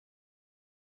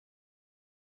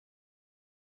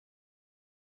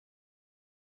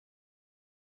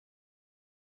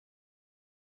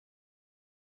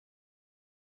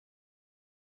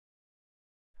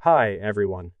Hi,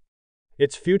 everyone.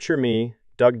 It's future me,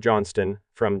 Doug Johnston,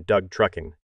 from Doug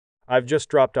Trucking. I've just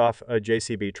dropped off a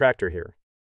JCB tractor here.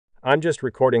 I'm just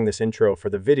recording this intro for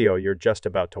the video you're just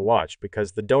about to watch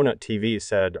because the Donut TV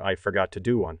said I forgot to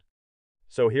do one.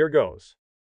 So here goes.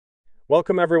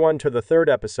 Welcome everyone to the third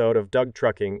episode of Doug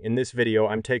Trucking. In this video,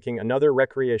 I'm taking another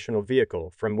recreational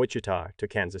vehicle from Wichita to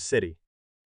Kansas City.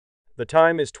 The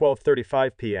time is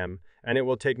 12:35 p.m. and it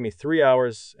will take me 3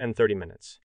 hours and 30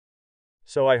 minutes.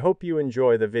 So I hope you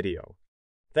enjoy the video.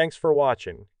 Thanks for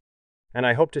watching, and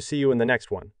I hope to see you in the next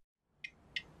one.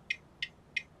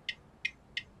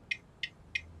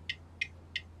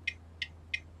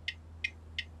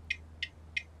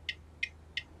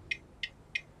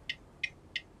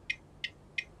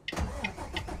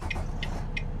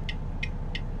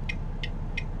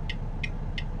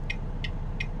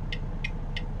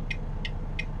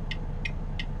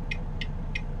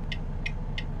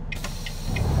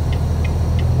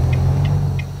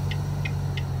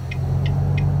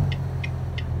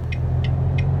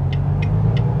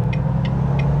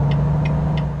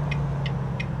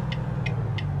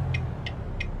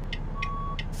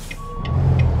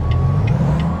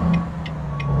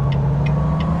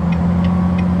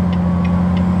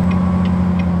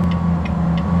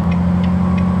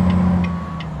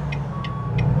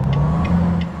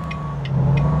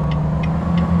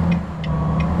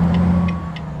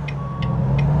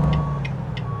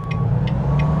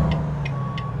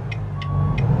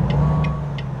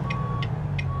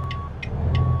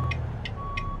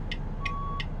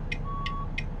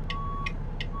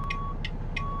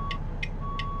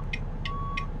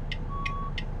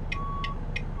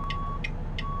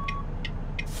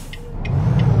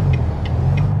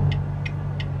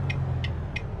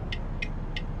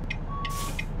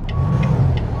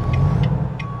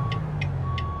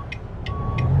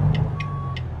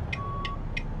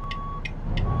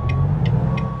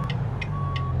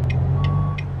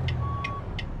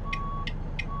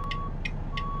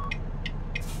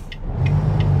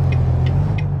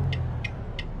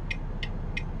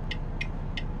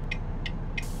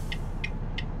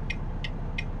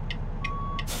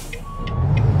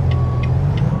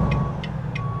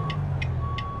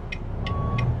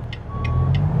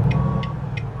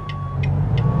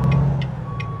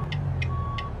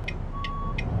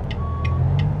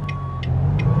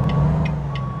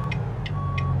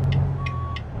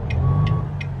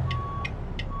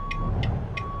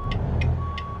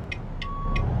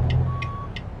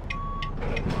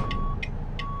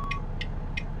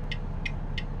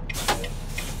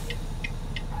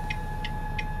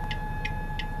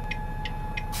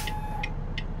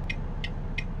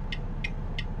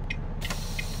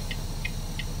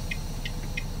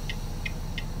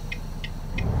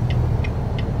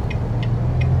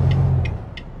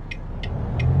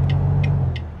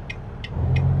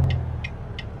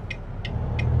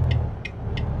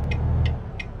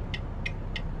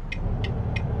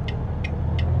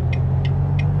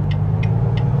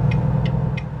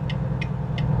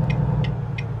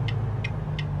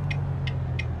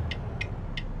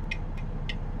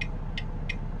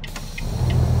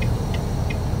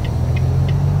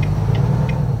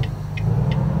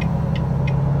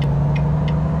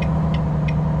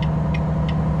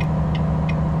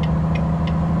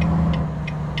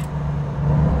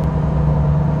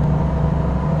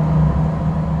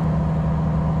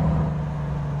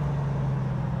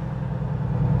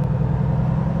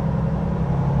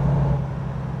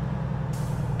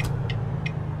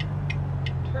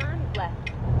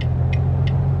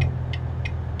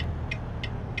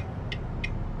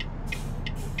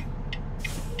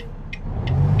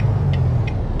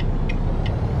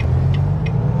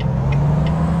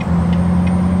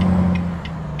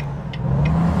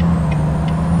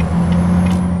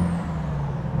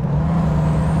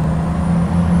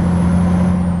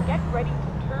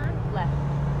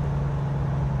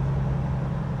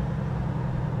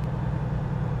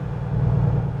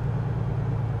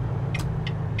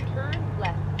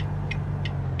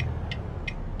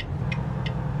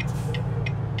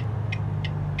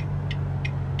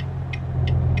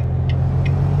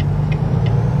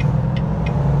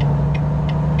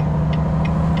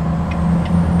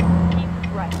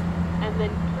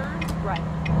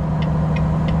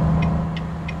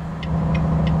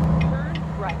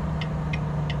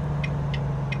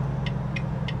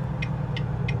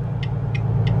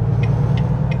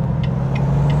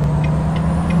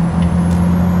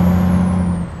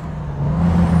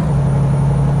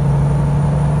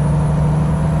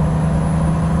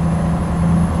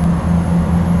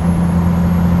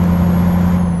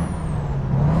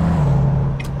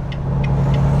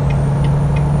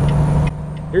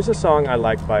 Here's a song I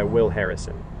like by Will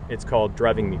Harrison. It's called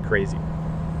Driving Me Crazy.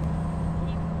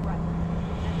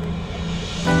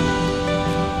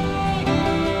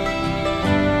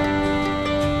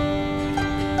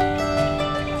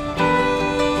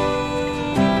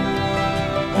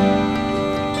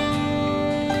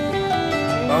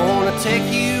 I wanna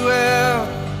take you out,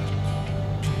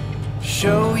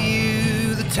 show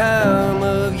you the time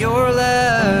of your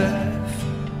life.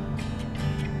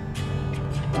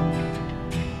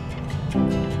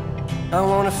 I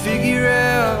wanna figure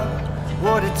out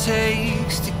what it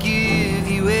takes to give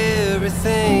you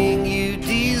everything you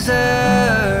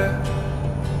desire.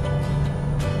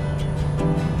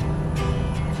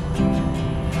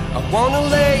 I wanna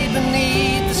lay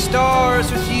beneath the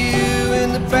stars with you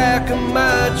in the back of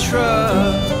my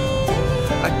truck.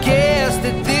 I guess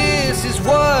that this is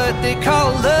what they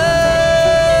call love.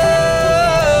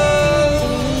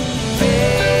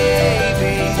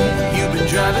 Baby, you've been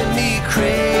driving me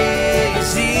crazy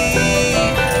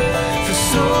for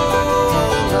so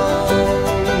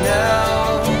long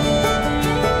now.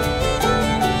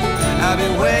 I've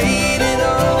been waiting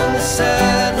on the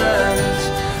sidelines,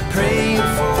 praying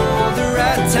for the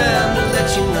right time to let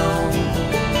you know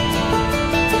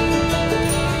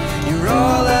you're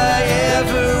all I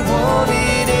ever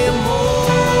wanted and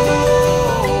more.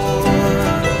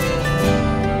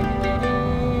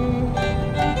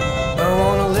 I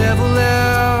wanna level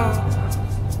out,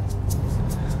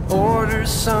 order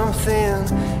something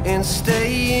and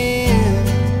stay in.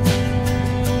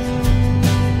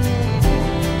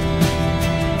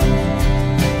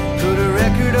 Put a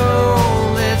record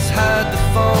on, let's hide the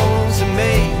phones and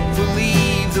make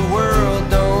believe the world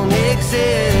don't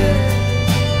exist.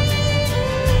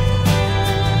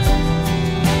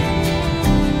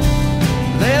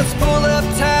 Let's pull up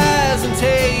ties and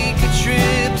take a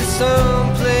trip to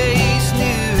someplace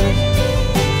new.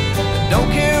 I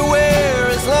don't care where,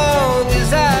 as long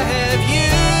as I have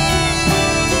you.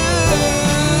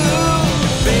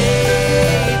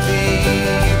 Baby,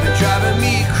 you've been driving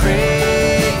me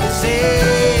crazy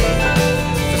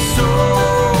for so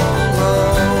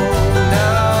long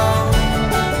now.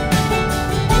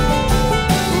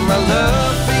 My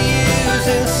love for you is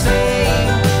insane,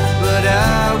 but I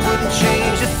wouldn't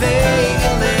change a thing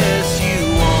unless you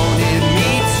wanted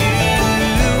me to.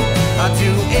 I'd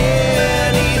do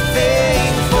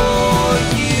anything for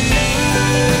you.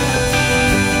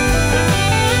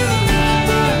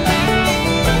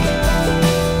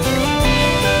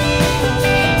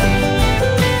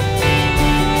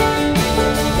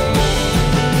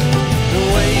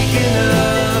 Waking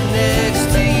up next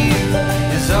to you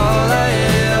is all I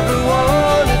ever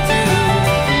want to do.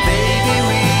 Baby,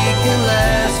 we can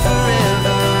last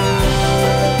forever.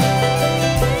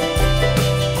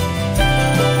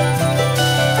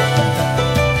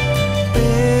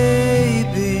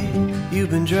 Baby, you've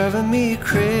been driving me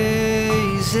crazy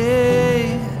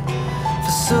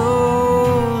for so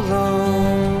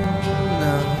long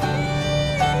now.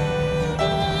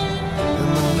 And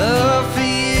my love for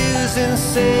you is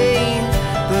insane,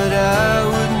 but I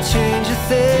wouldn't change a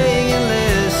thing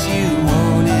unless you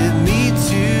wanted me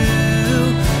to.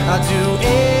 I'd do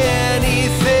anything.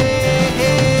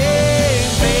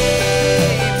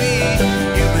 Baby,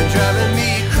 you've been driving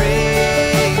me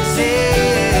crazy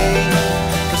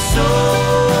for so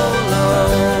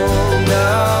long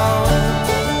now.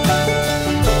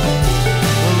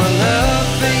 Well, my love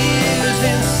for you is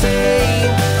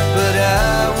insane, but I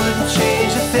wouldn't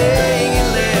change a thing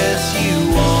unless you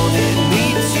wanted me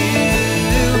to.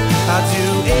 I'd do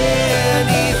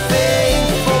anything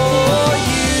for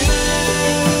you.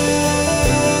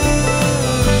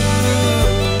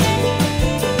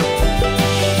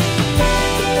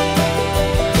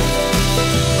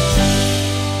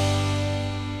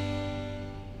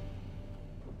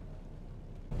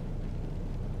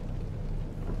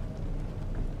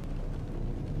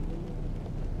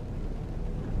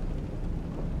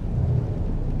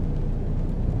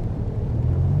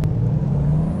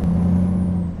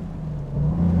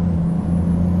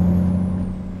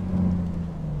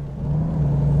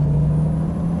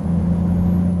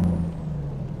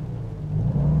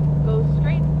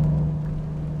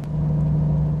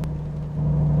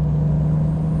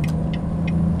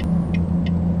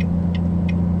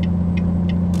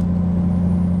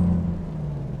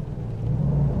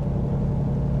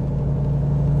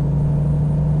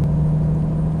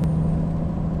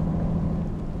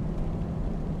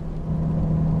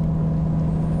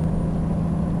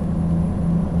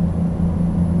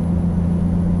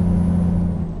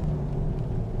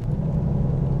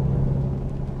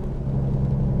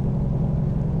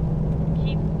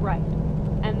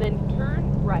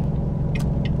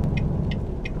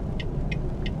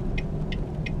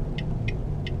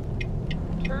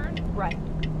 right.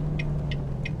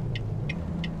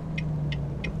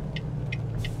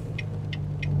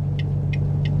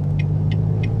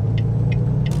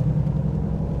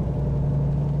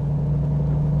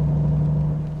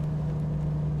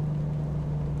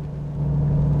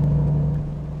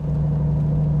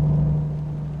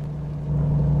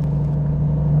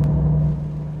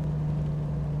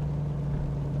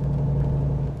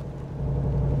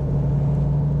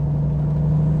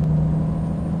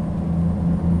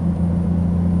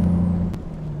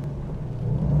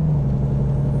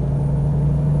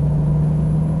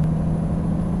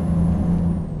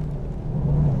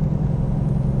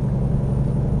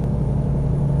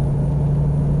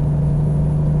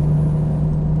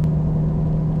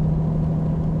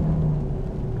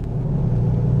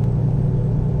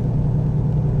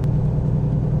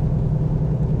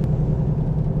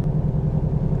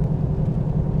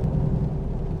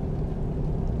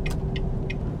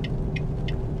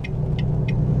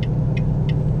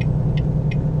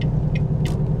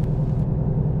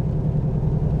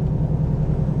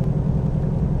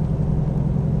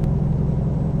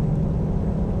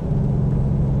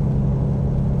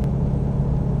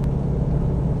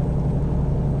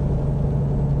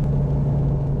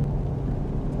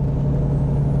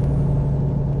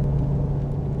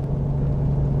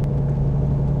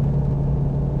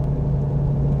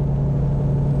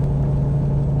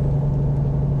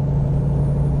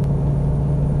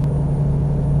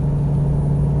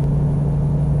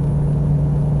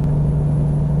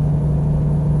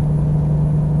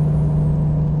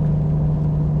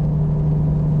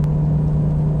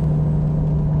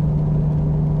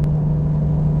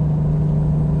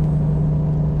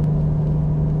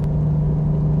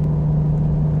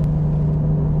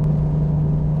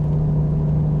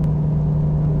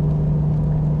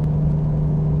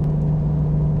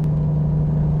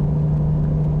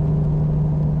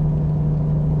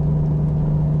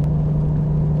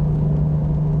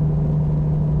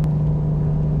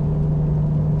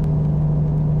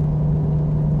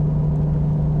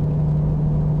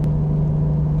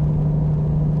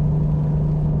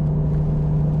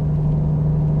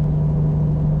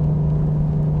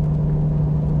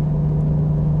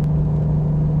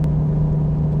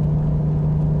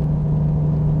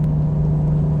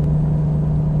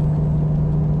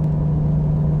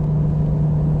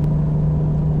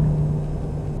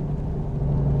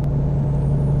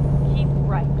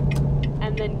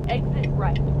 Then exit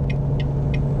right.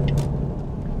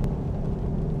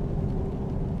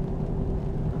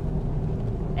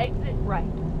 Exit right.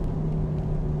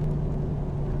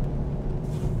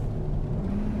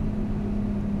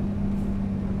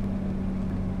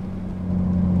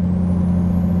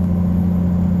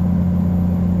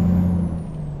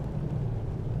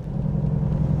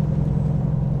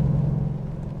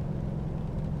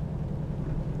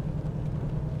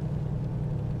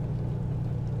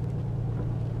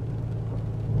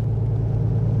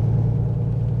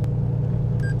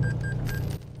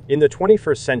 In the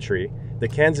 21st century, the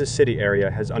Kansas City area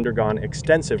has undergone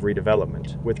extensive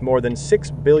redevelopment, with more than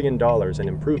 $6 billion in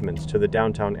improvements to the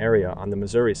downtown area on the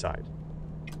Missouri side.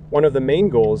 One of the main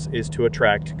goals is to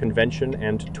attract convention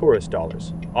and tourist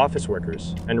dollars, office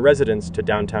workers, and residents to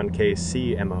downtown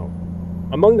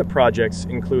KCMO. Among the projects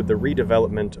include the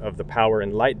redevelopment of the Power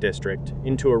and Light District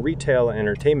into a retail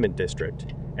entertainment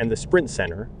district, and the Sprint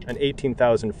Center, an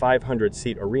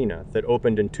 18,500-seat arena that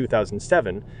opened in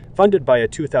 2007, funded by a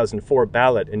 2004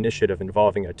 ballot initiative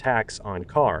involving a tax on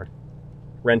car.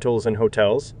 Rentals and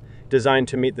hotels, designed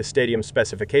to meet the stadium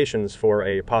specifications for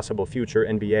a possible future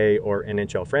NBA or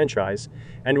NHL franchise,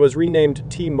 and was renamed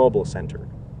T-Mobile Center.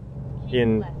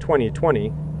 In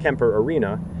 2020, Kemper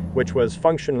Arena, which was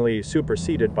functionally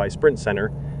superseded by Sprint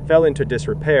Center, fell into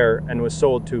disrepair and was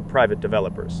sold to private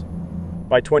developers.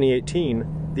 By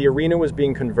 2018, the arena was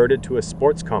being converted to a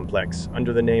sports complex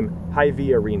under the name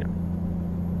Hy-Vee Arena.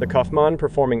 The Kaufman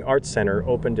Performing Arts Center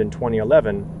opened in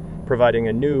 2011, providing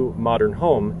a new, modern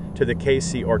home to the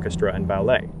KC Orchestra and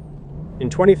Ballet. In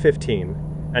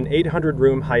 2015, an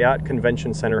 800-room Hyatt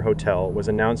Convention Center hotel was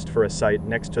announced for a site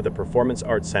next to the Performance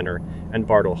Arts Center and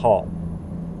Bartle Hall.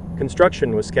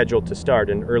 Construction was scheduled to start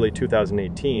in early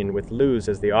 2018 with Luz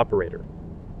as the operator.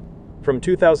 From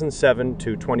 2007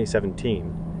 to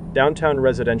 2017, downtown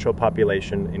residential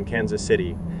population in Kansas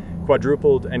City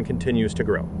quadrupled and continues to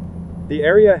grow. The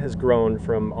area has grown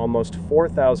from almost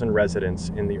 4,000 residents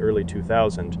in the early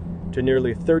 2000s to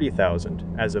nearly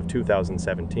 30,000 as of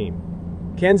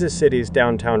 2017. Kansas City's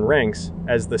downtown ranks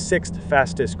as the sixth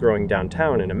fastest growing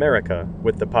downtown in America,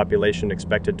 with the population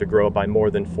expected to grow by more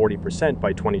than 40%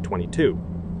 by 2022.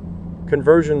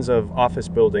 Conversions of office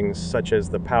buildings such as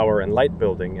the Power and Light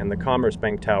Building and the Commerce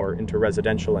Bank Tower into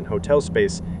residential and hotel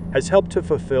space has helped to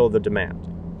fulfill the demand.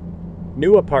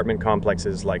 New apartment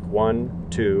complexes like 1,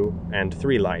 2, and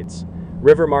 3 Lights,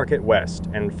 River Market West,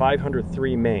 and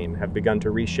 503 Main have begun to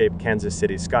reshape Kansas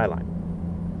City's skyline.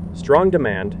 Strong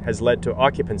demand has led to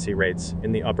occupancy rates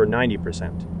in the upper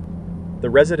 90%. The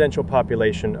residential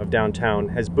population of downtown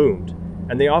has boomed,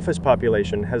 and the office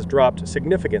population has dropped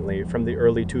significantly from the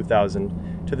early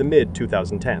 2000s to the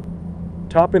mid-2010.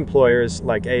 Top employers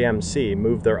like AMC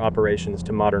moved their operations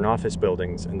to modern office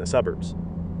buildings in the suburbs.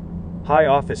 High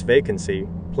office vacancy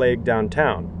plagued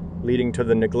downtown, leading to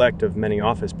the neglect of many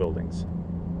office buildings.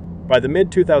 By the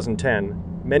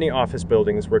mid-2010, many office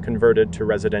buildings were converted to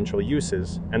residential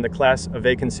uses, and the Class A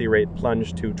vacancy rate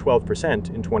plunged to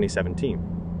 12% in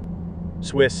 2017.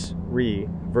 Swiss Re,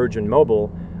 Virgin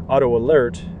Mobile, Auto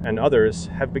Alert, and others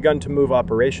have begun to move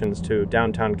operations to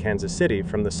downtown Kansas City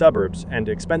from the suburbs and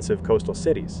expensive coastal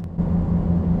cities.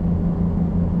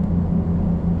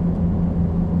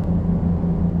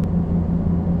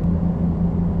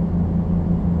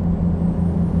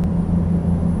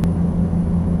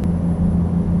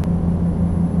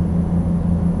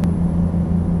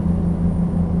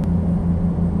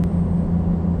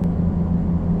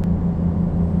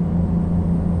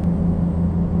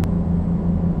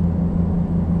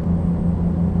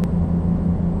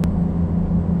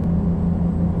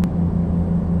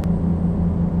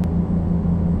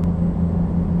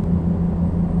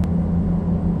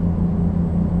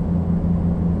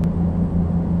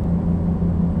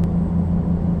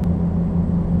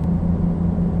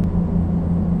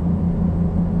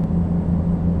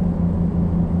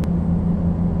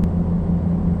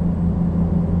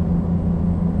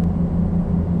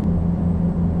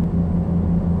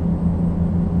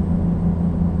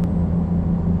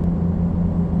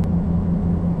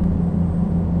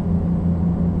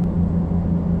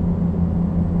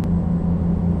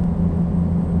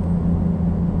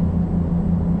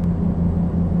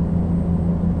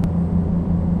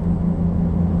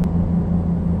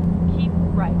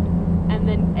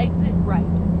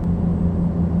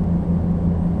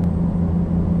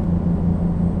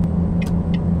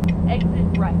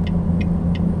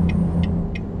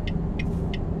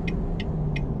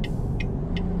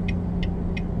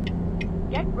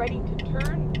 Get ready to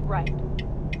turn right.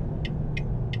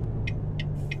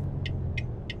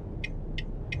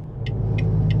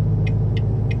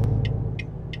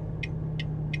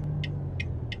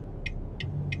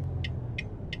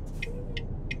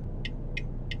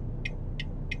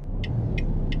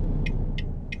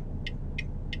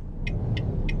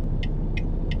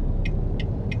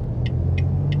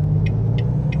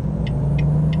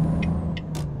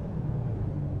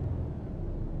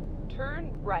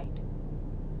 Turn right.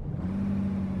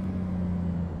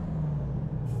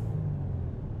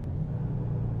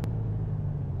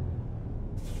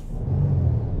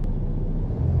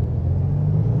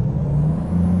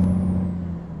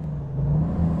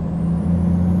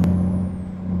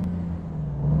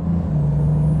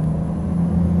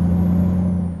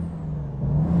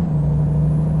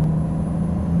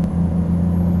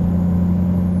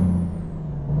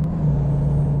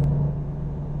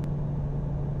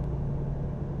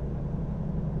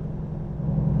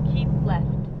 Keep left,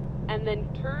 and then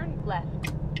turn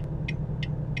left.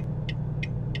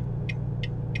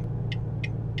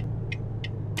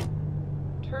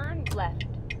 Turn left.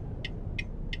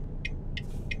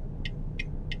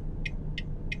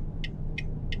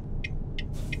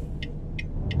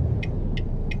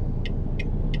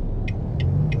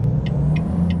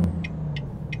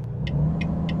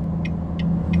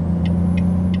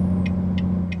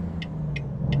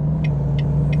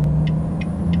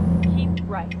 Keep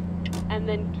right, and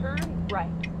then turn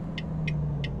right.